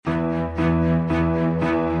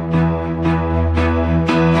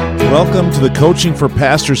Welcome to the Coaching for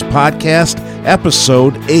Pastors podcast,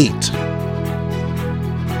 episode 8.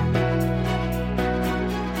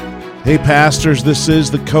 Hey pastors, this is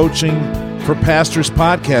the Coaching for Pastors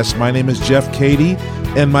podcast. My name is Jeff Cady,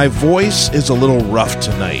 and my voice is a little rough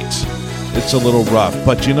tonight. It's a little rough,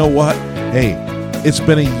 but you know what? Hey, it's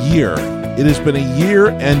been a year. It has been a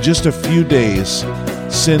year and just a few days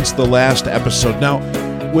since the last episode. Now,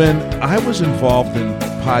 when I was involved in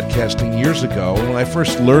podcasting years ago, when I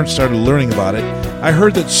first started learning about it, I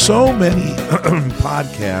heard that so many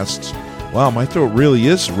podcasts, wow, my throat really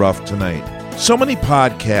is rough tonight. So many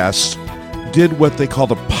podcasts did what they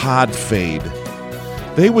called a pod fade.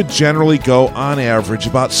 They would generally go, on average,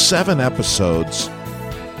 about 7 episodes,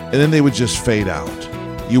 and then they would just fade out.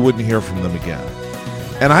 You wouldn't hear from them again.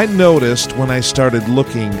 And I noticed when I started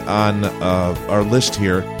looking on our list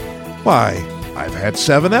here, why, I've had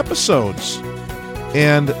 7 episodes,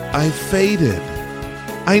 and I faded.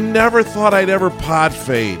 I never thought I'd ever pod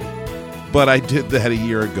fade, but I did that a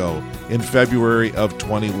year ago in February of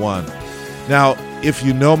 21. Now, if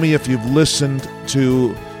you know me, if you've listened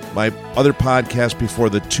to my other podcast before,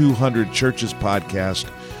 the 200 Churches podcast,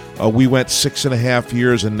 we went 6.5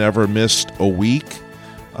 years and never missed a week.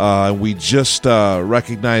 We just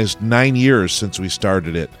recognized 9 years since we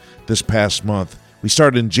started it this past month. We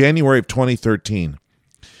started in January of 2013.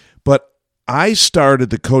 But I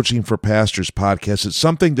started the Coaching for Pastors podcast. It's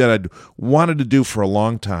something that I'd wanted to do for a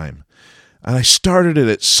long time. And I started it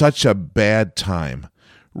at such a bad time,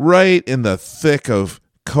 right in the thick of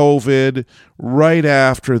COVID, right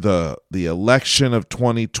after the election of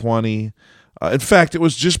 2020. In fact, it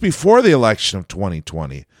was just before the election of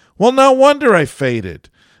 2020. Well, no wonder I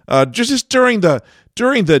faded. Just during the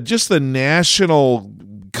national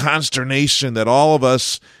consternation that all of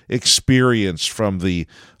us experienced from the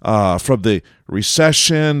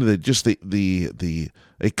recession, the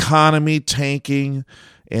economy tanking,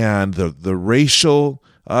 and the racial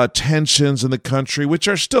tensions in the country, which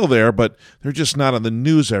are still there, but they're just not on the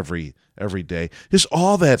news every day. Just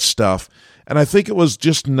all that stuff, and I think it was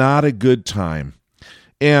just not a good time.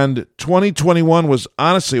 And 2021 was,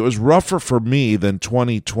 honestly, it was rougher for me than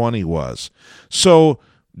 2020 was. So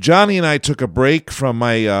Johnny and I took a break from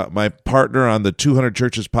my partner on the 200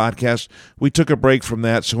 Churches podcast. We took a break from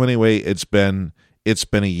that. So anyway, it's been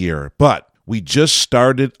a year. But we just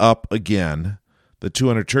started up again the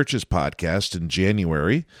 200 Churches podcast in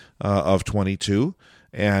January of 22.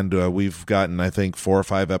 And we've gotten, I think, 4 or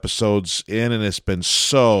 5 episodes in, and it's been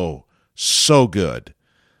so good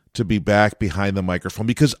to be back behind the microphone,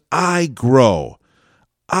 because I grow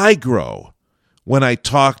when I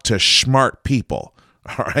talk to smart people.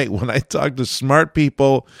 All right, when I talk to smart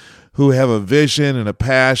people who have a vision and a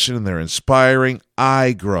passion and they're inspiring,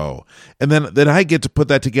 I grow. And then I get to put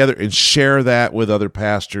that together and share that with other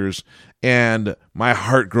pastors, and my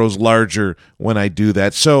heart grows larger when I do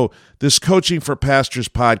that. So this Coaching for Pastors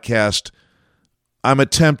podcast, I'm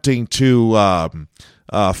attempting to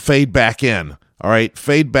fade back in. All right,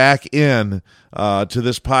 fade back in to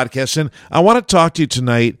this podcast. And I want to talk to you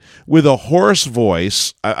tonight with a hoarse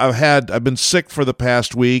voice. I've been sick for the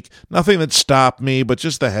past week. Nothing that stopped me, but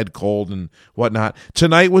just the head cold and whatnot.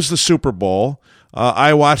 Tonight was the Super Bowl.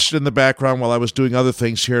 I watched it in the background while I was doing other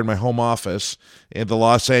things here in my home office, and the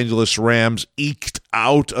Los Angeles Rams eked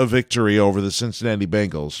out a victory over the Cincinnati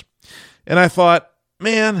Bengals. And I thought,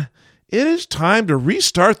 man, it is time to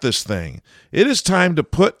restart this thing. It is time to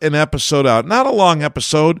put an episode out. Not a long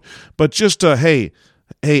episode, but just hey,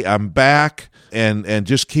 I'm back, and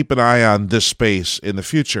just keep an eye on this space in the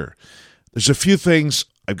future. There's a few things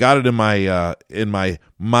I've got it in my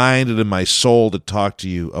mind and in my soul to talk to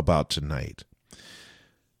you about tonight.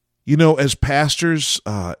 You know, as pastors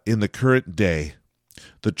in the current day,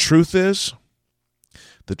 the truth is,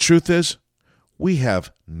 we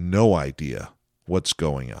have no idea what's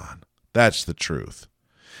going on. That's the truth.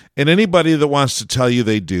 And anybody that wants to tell you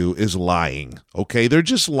they do is lying, okay? They're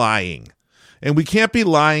just lying. And we can't be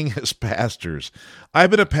lying as pastors.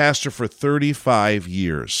 I've been a pastor for 35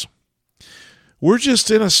 years. We're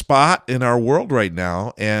just in a spot in our world right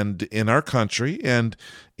now, and in our country, and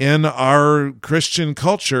in our Christian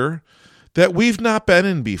culture, that we've not been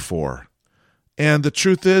in before. And the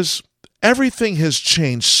truth is, everything has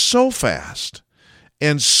changed so fast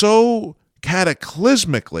and so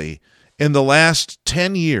cataclysmically in the last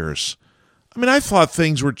 10 years. I mean, I thought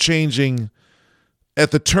things were changing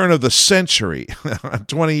at the turn of the century,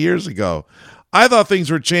 20 years ago. I thought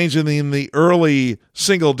things were changing in the early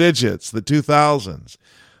single digits, the 2000s.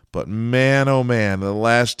 But man, oh man, in the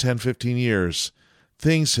last 10, 15 years,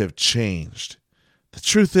 things have changed. The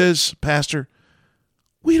truth is, Pastor,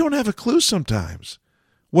 we don't have a clue sometimes.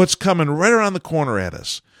 what's coming right around the corner at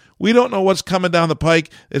us. We don't know what's coming down the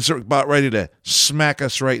pike. It's about ready to smack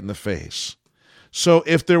us right in the face. So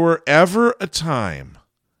if there were ever a time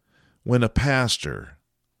when a pastor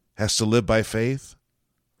has to live by faith,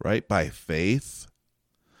 right? By faith,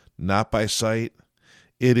 not by sight,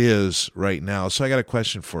 it is right now. So I got a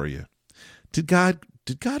question for you. Did God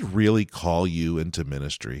really call you into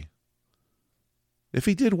ministry? If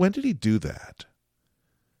he did, when did he do that?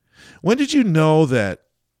 When did you know that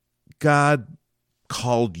God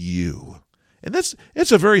called you? And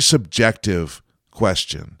it's a very subjective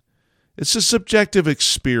question. It's a subjective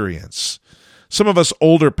experience. Some of us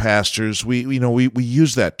older pastors, we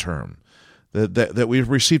use that term, that we've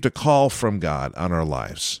received a call from God on our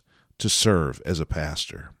lives to serve as a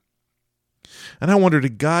pastor. And I wonder,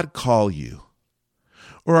 did God call you?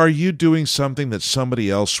 Or are you doing something that somebody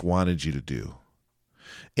else wanted you to do?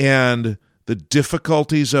 And the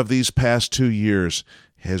difficulties of these past 2 years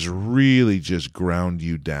has really just ground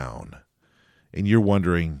you down. And you're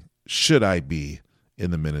wondering, should I be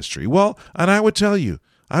in the ministry? Well, and I would tell you,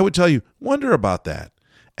 wonder about that.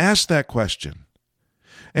 Ask that question.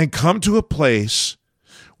 And come to a place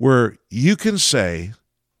where you can say,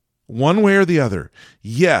 one way or the other,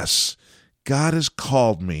 yes, God has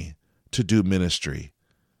called me to do ministry.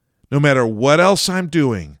 No matter what else I'm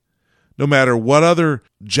doing, no matter what other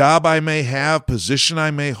job I may have, position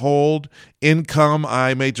I may hold, income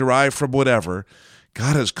I may derive from whatever,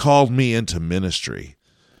 God has called me into ministry.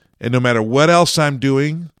 And no matter what else I'm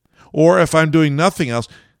doing, or if I'm doing nothing else,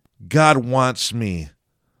 God wants me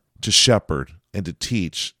to shepherd and to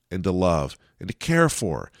teach and to love and to care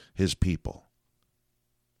for his people.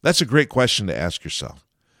 That's a great question to ask yourself.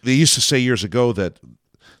 They used to say years ago that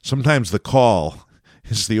sometimes the call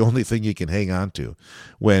is the only thing you can hang on to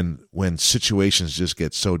when situations just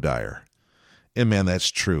get so dire. And man, that's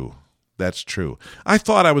true. That's true. I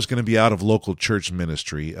thought I was going to be out of local church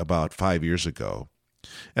ministry about 5 years ago,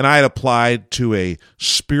 and I had applied to a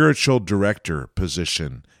spiritual director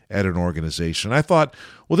position at an organization. I thought,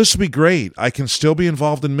 well, this would be great. I can still be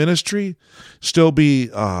involved in ministry, still be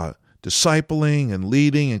discipling and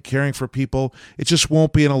leading and caring for people. It just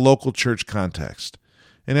won't be in a local church context.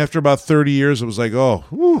 And after about 30 years, it was like,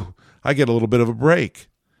 I get a little bit of a break.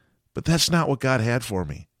 But that's not what God had for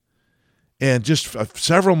me. And just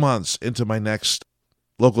several months into my next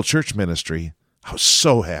local church ministry, I was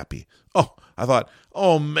so happy. I thought,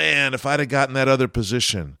 man, if I'd have gotten that other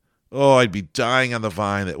position, I'd be dying on the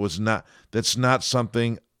vine. That's not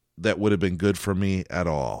something that would have been good for me at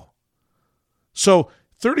all. So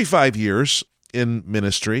 35 years in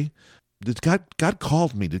ministry, God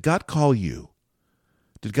called me. Did God call you?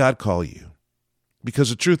 Did God call you?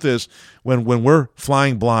 Because the truth is, when we're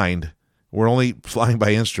flying blind, we're only flying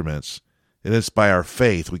by instruments, and it's by our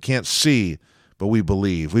faith. We can't see, but we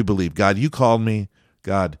believe. We believe, God, you called me.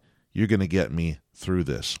 God, you're going to get me through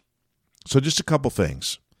this. So just a couple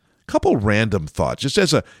things, a couple random thoughts. Just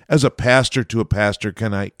as a pastor to a pastor,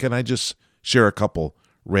 can I just share a couple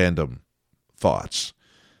random thoughts?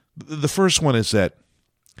 The first one is that,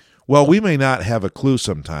 well, we may not have a clue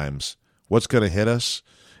sometimes what's going to hit us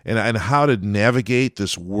and how to navigate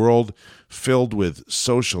this world filled with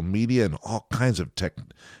social media and all kinds of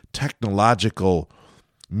technological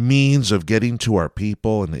means of getting to our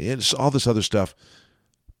people and it's all this other stuff.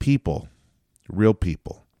 People, real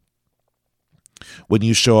people. When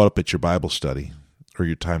you show up at your Bible study or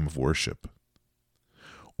your time of worship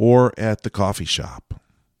or at the coffee shop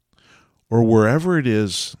or wherever it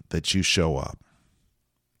is that you show up,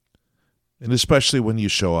 and especially when you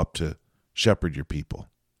show up to shepherd your people,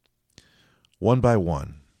 one by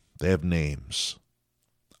one, they have names.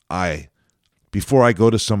 Before I go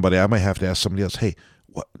to somebody, I might have to ask somebody else, hey,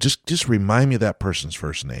 just remind me of that person's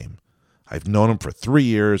first name. I've known them for 3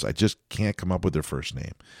 years. I just can't come up with their first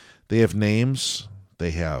name. They have names.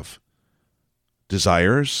 They have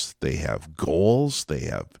desires. They have goals. They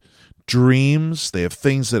have dreams. They have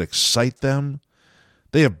things that excite them.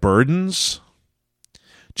 They have burdens.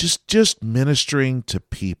 Just ministering to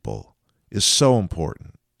people is so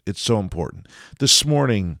important. It's so important. This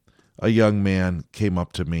morning, a young man came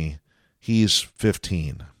up to me. He's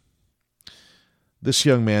 15. This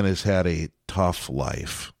young man has had a tough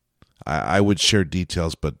life. I would share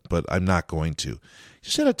details, but I'm not going to.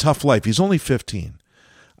 He's had a tough life. He's only 15.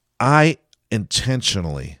 I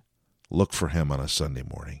intentionally look for him on a Sunday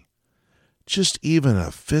morning. Just even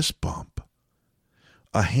a fist bump,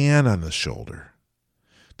 a hand on the shoulder.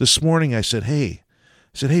 This morning I said, hey,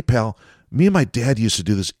 pal, me and my dad used to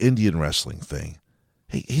do this Indian wrestling thing.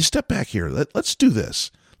 Hey, step back here. Let's do this.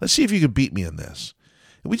 Let's see if you can beat me in this.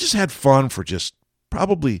 And we just had fun for just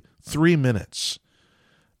probably 3 minutes.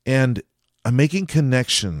 And I'm making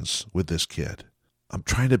connections with this kid. I'm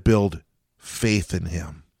trying to build faith in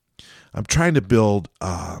him. I'm trying to build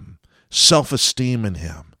self-esteem in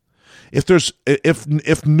him.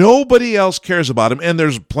 If nobody else cares about him, and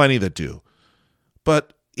there's plenty that do,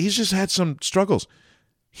 but he's just had some struggles,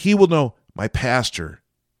 he will know my pastor,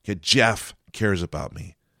 Jeff, cares about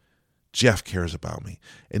me. Jeff cares about me.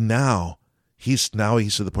 And now he's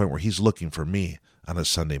to the point where he's looking for me on a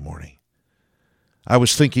Sunday morning. I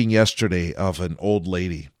was thinking yesterday of an old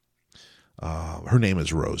lady. Her name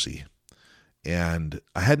is Rosie. And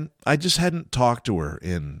I just hadn't talked to her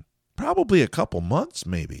in probably a couple months,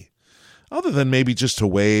 maybe, other than maybe just to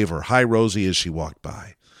wave or hi, Rosie, as she walked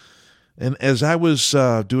by. And as I was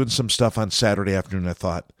doing some stuff on Saturday afternoon, I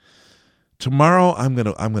thought, tomorrow I'm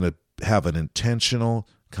gonna have an intentional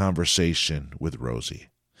conversation with Rosie.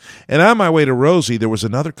 And on my way to Rosie, there was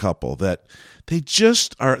another couple that they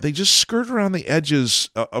just skirt around the edges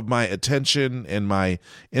of my attention and my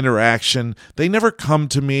interaction. They never come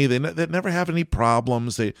to me. They never have any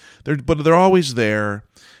problems. But they're always there.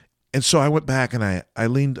 And so I went back and I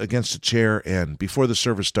leaned against a chair, and before the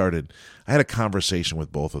service started, I had a conversation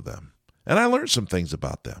with both of them. And I learned some things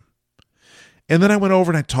about them. And then I went over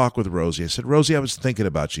and I talked with Rosie. I said, Rosie, I was thinking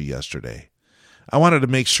about you yesterday. I wanted to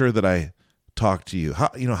make sure that I talked to you.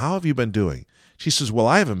 How have you been doing? She says, well,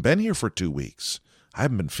 I haven't been here for 2 weeks. I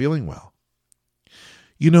haven't been feeling well.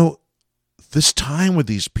 This time with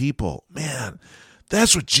these people, man,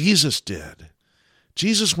 that's what Jesus did.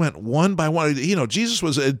 Jesus went one by one. Jesus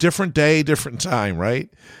was a different day, different time, right?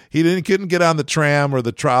 He couldn't get on the tram or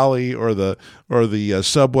the trolley or the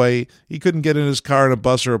subway. He couldn't get in his car in a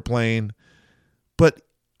bus or a plane. But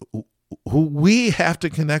we have to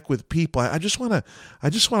connect with people. I just want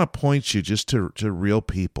to point you just to real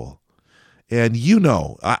people. And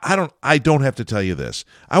I don't have to tell you this.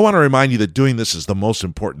 I want to remind you that doing this is the most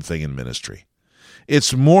important thing in ministry.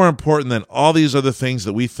 It's more important than all these other things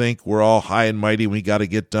that we think we're all high and mighty and we got to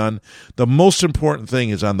get done. The most important thing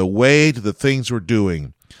is, on the way to the things we're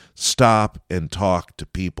doing, stop and talk to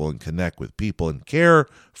people and connect with people and care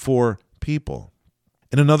for people.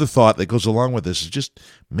 And another thought that goes along with this is just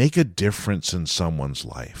make a difference in someone's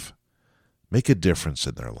life. Make a difference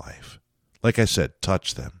in their life. Like I said,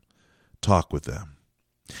 touch them. Talk with them.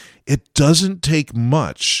 It doesn't take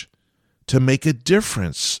much to make a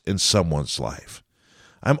difference in someone's life.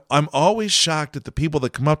 I'm always shocked at the people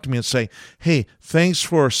that come up to me and say, hey, thanks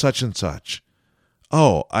for such and such.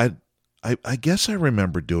 Oh, I guess I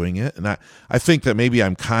remember doing it. And I think that maybe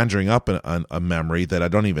I'm conjuring up a memory that I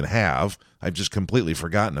don't even have. I've just completely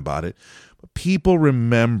forgotten about it. But people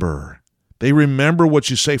remember. They remember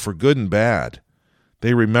what you say, for good and bad.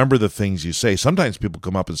 They remember the things you say. Sometimes people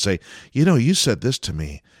come up and say, you said this to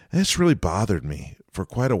me, and it's really bothered me for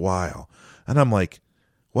quite a while. And I'm like,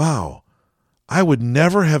 wow, I would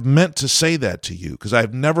never have meant to say that to you, because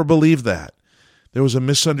I've never believed that. There was a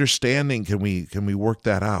misunderstanding. Can we work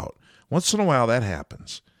that out? Once in a while that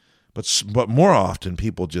happens. But more often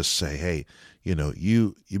people just say, hey,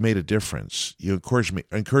 you made a difference. You encouraged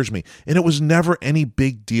me. And it was never any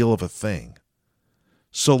big deal of a thing.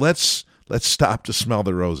 So let's stop to smell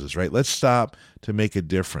the roses, right? Let's stop to make a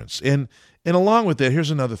difference. And along with that,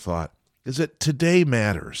 here's another thought, is that today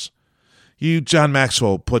matters. John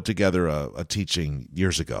Maxwell put together a teaching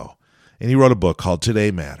years ago, and he wrote a book called Today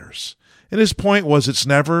Matters. And his point was, it's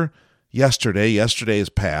never yesterday. Yesterday is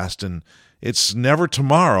past, and it's never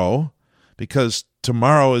tomorrow, because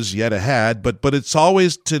tomorrow is yet ahead, but it's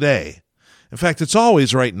always today. In fact, it's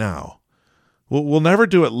always right now. We'll never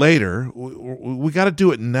do it later. We got to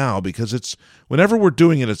do it now, because whenever we're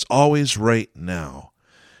doing it, it's always right now.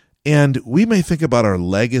 And we may think about our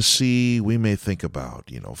legacy. We may think about,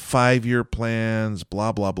 5-year plans,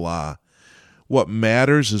 blah, blah, blah. What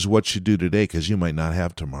matters is what you do today, because you might not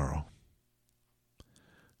have tomorrow.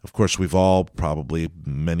 Of course, we've all, probably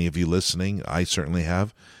many of you listening, I certainly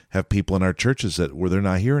have people in our churches where they're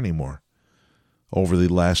not here anymore. Over the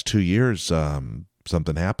last 2 years,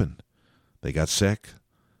 something happened. They got sick.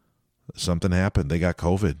 Something happened. They got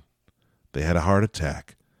COVID. They had a heart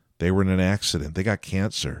attack. They were in an accident. They got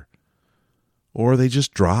cancer. Or they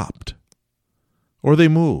just dropped. Or they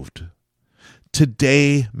moved.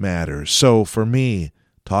 Today matters. So for me,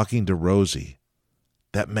 talking to Rosie,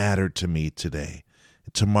 that mattered to me today.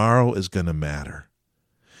 Tomorrow is going to matter.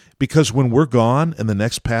 Because when we're gone and the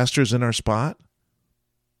next pastor's in our spot,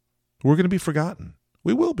 we're going to be forgotten.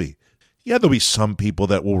 We will be. Yeah, there'll be some people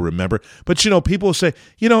that will remember. But, people will say,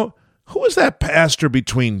 who was that pastor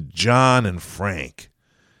between John and Frank?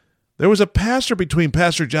 There was a pastor between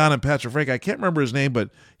Pastor John and Pastor Frank. I can't remember his name,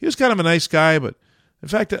 but he was kind of a nice guy. But, in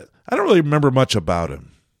fact, I don't really remember much about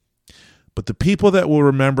him. But the people that will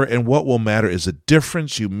remember and what will matter is the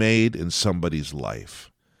difference you made in somebody's life,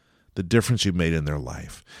 the difference you made in their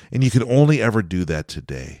life. And you can only ever do that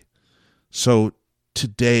today. So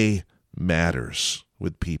today matters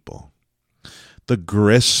with people. The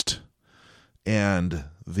grist and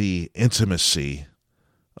the intimacy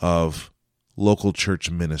of local church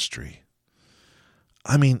ministry.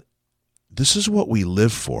 I mean, this is what we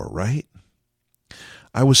live for, right?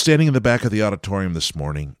 I was standing in the back of the auditorium this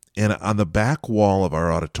morning, and on the back wall of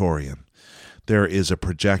our auditorium, there is a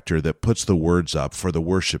projector that puts the words up for the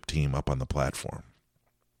worship team up on the platform.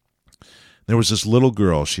 There was this little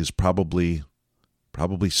girl. She's probably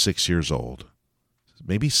 6 years old,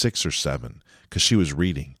 maybe 6 or 7, because she was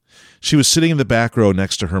reading. She was sitting in the back row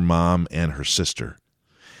next to her mom and her sister,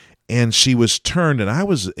 and she was turned, and I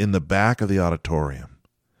was in the back of the auditorium.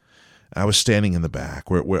 I was standing in the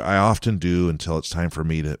back where I often do until it's time for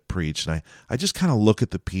me to preach. And I just kind of look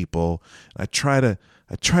at the people. And I try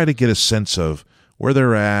to get a sense of where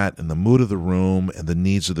they're at and the mood of the room and the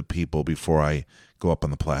needs of the people before I go up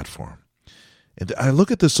on the platform. And I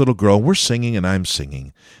look at this little girl, and we're singing and I'm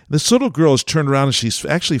singing. This little girl is turned around and she's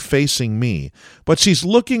actually facing me, but she's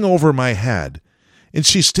looking over my head. And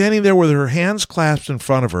she's standing there with her hands clasped in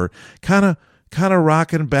front of her, kind of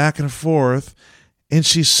rocking back and forth. And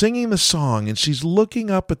she's singing the song, and she's looking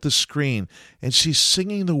up at the screen, and she's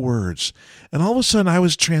singing the words. And all of a sudden, I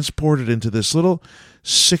was transported into this little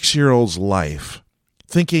 6-year-old's life,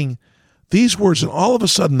 thinking these words, and all of a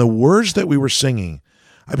sudden, the words that we were singing,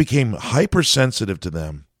 I became hypersensitive to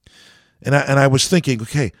them. And I was thinking,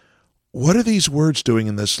 okay, what are these words doing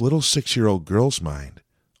in this little 6-year-old girl's mind?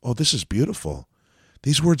 Oh, this is beautiful.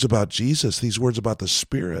 These words about Jesus, these words about the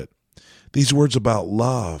Spirit, these words about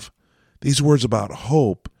love, these words about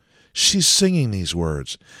hope. She's singing these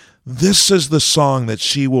words. This is the song that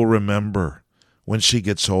she will remember when she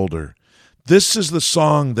gets older. This is the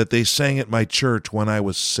song that they sang at my church when I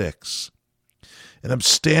was 6. And I'm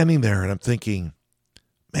standing there and I'm thinking,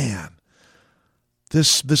 man,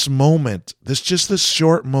 this moment, this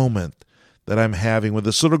short moment that I'm having with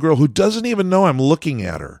this little girl who doesn't even know I'm looking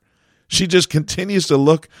at her. She just continues to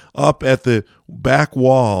look up at the back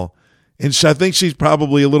wall. And I think she's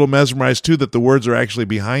probably a little mesmerized, too, that the words are actually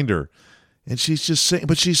behind her. And she's just singing,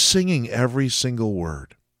 but she's singing every single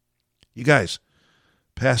word. You guys,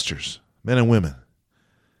 pastors, men and women,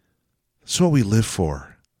 that's what we live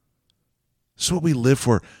for. That's what we live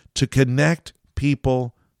for, to connect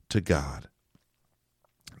people to God.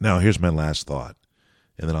 Now, here's my last thought,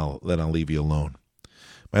 and then I'll leave you alone.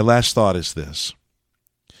 My last thought is this.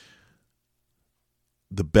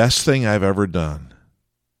 The best thing I've ever done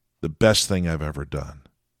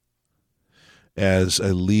as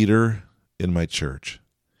a leader in my church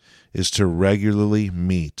is to regularly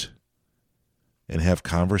meet and have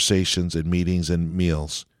conversations and meetings and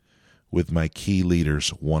meals with my key leaders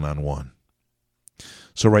one-on-one.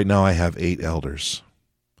 So right now I have 8 elders.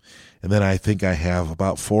 And then I think I have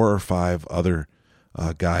about 4 or 5 other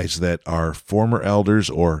guys that are former elders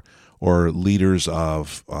or leaders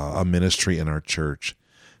of a ministry in our church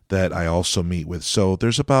that I also meet with. So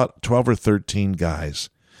there's about 12 or 13 guys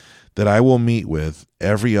that I will meet with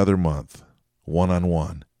every other month,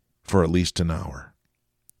 one-on-one, for at least an hour.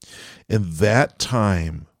 And that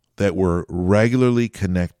time that we're regularly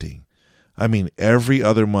connecting, I mean, every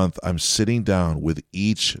other month I'm sitting down with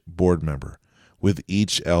each board member, with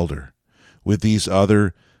each elder, with these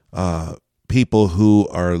other people who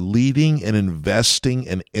are leading and investing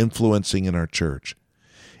and influencing in our church.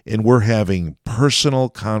 And we're having personal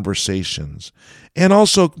conversations and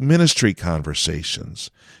also ministry conversations.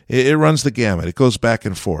 It runs the gamut. It goes back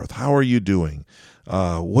and forth. How are you doing?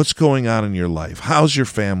 What's going on in your life? How's your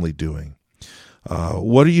family doing?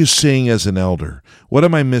 What are you seeing as an elder? What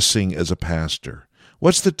am I missing as a pastor?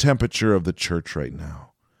 What's the temperature of the church right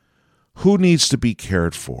now? Who needs to be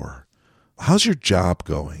cared for? How's your job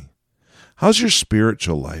going? How's your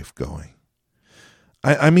spiritual life going?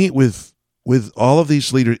 I meet with all of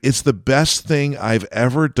these leaders. It's the best thing I've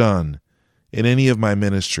ever done in any of my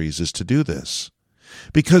ministries is to do this,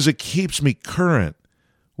 because it keeps me current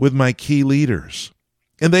with my key leaders.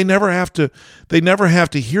 And they never have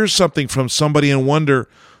to hear something from somebody and wonder,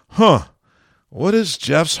 what is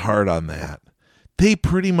Jeff's heart on that? They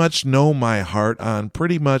pretty much know my heart on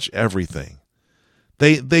pretty much everything.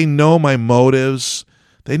 They know my motives.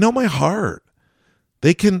 They know my heart.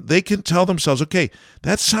 They can tell themselves, okay,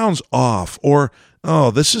 that sounds off, or,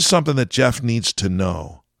 oh, this is something that Jeff needs to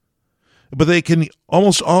know. But they can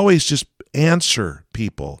almost always just answer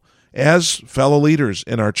people as fellow leaders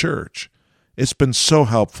in our church. It's been so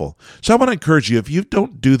helpful. So I want to encourage you, if you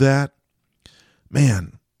don't do that,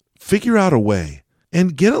 man, figure out a way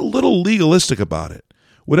and get a little legalistic about it.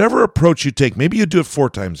 Whatever approach you take, maybe you do it 4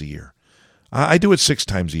 times a year. I do it 6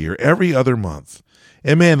 times a year, every other month.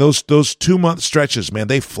 And man, those 2-month stretches, man,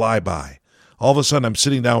 they fly by. All of a sudden, I'm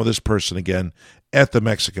sitting down with this person again at the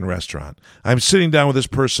Mexican restaurant. I'm sitting down with this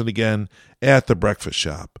person again at the breakfast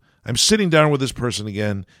shop. I'm sitting down with this person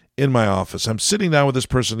again in my office. I'm sitting down with this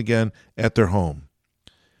person again at their home.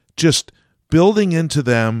 Just building into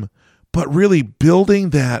them, but really building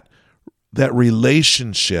that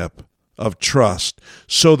relationship of trust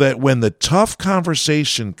so that when the tough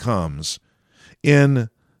conversation comes in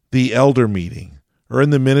the elder meeting or in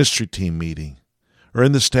the ministry team meeting or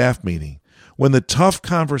in the staff meeting, when the tough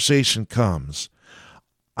conversation comes,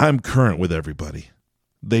 I'm current with everybody.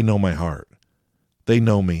 They know my heart. They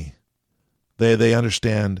know me. They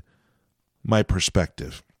understand my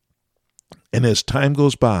perspective. And as time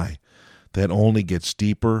goes by, that only gets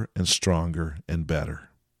deeper and stronger and better.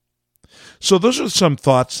 So those are some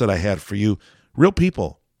thoughts that I had for you. Real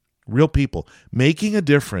people, making a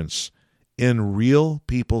difference in real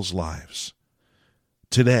people's lives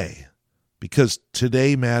today, because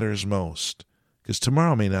today matters most, because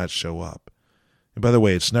tomorrow may not show up. And by the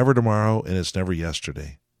way, it's never tomorrow and it's never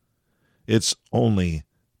yesterday. It's only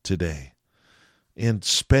today. And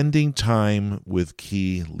spending time with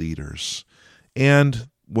key leaders. And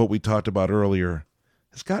what we talked about earlier,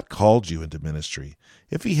 has God called you into ministry?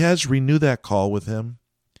 If he has, renew that call with him.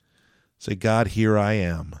 Say, God, here I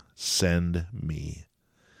am. Send me.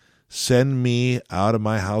 Send me out of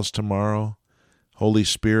my house tomorrow. Holy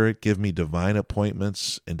Spirit, give me divine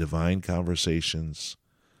appointments and divine conversations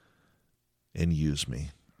and use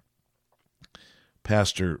me.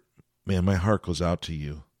 Pastor, man, my heart goes out to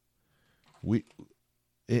you.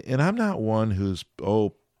 And I'm not one who's,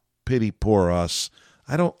 pity poor us.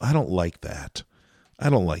 I don't like that. I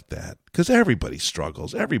don't like that because everybody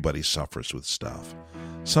struggles. Everybody suffers with stuff.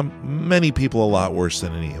 Many people a lot worse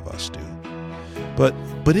than any of us do. But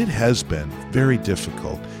it has been very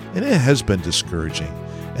difficult and it has been discouraging.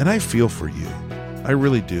 And I feel for you. I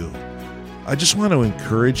really do. I just want to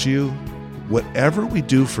encourage you, whatever we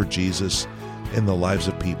do for Jesus in the lives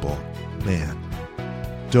of people, man,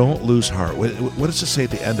 don't lose heart. What does it say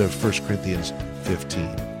at the end of 1 Corinthians 15?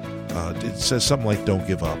 It says something like, don't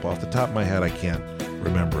give up. Off the top of my head, I can't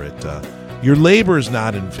remember it. Your labor is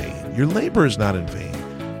not in vain. Your labor is not in vain.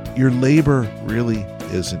 Your labor really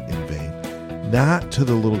isn't in vain. Not to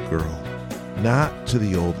the little girl, not to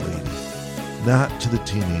the old lady, not to the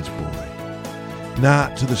teenage boy,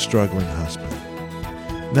 not to the struggling husband,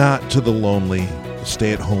 not to the lonely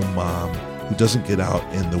stay-at-home mom who doesn't get out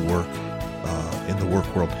in the work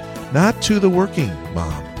world, not to the working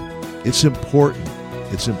mom. It's important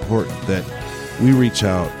that we reach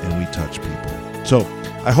out and we touch people. So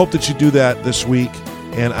I hope that you do that this week,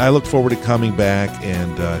 and I look forward to coming back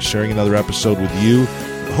and sharing another episode with you,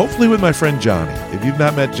 hopefully with my friend Johnny. If you've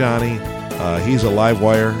not met Johnny, he's a live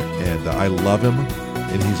wire, and I love him,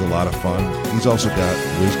 and he's a lot of fun. He's also got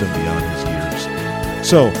wisdom beyond his years.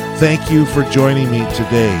 So thank you for joining me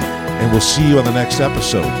today, and we'll see you on the next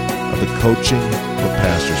episode of the Coaching for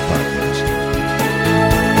Pastors podcast.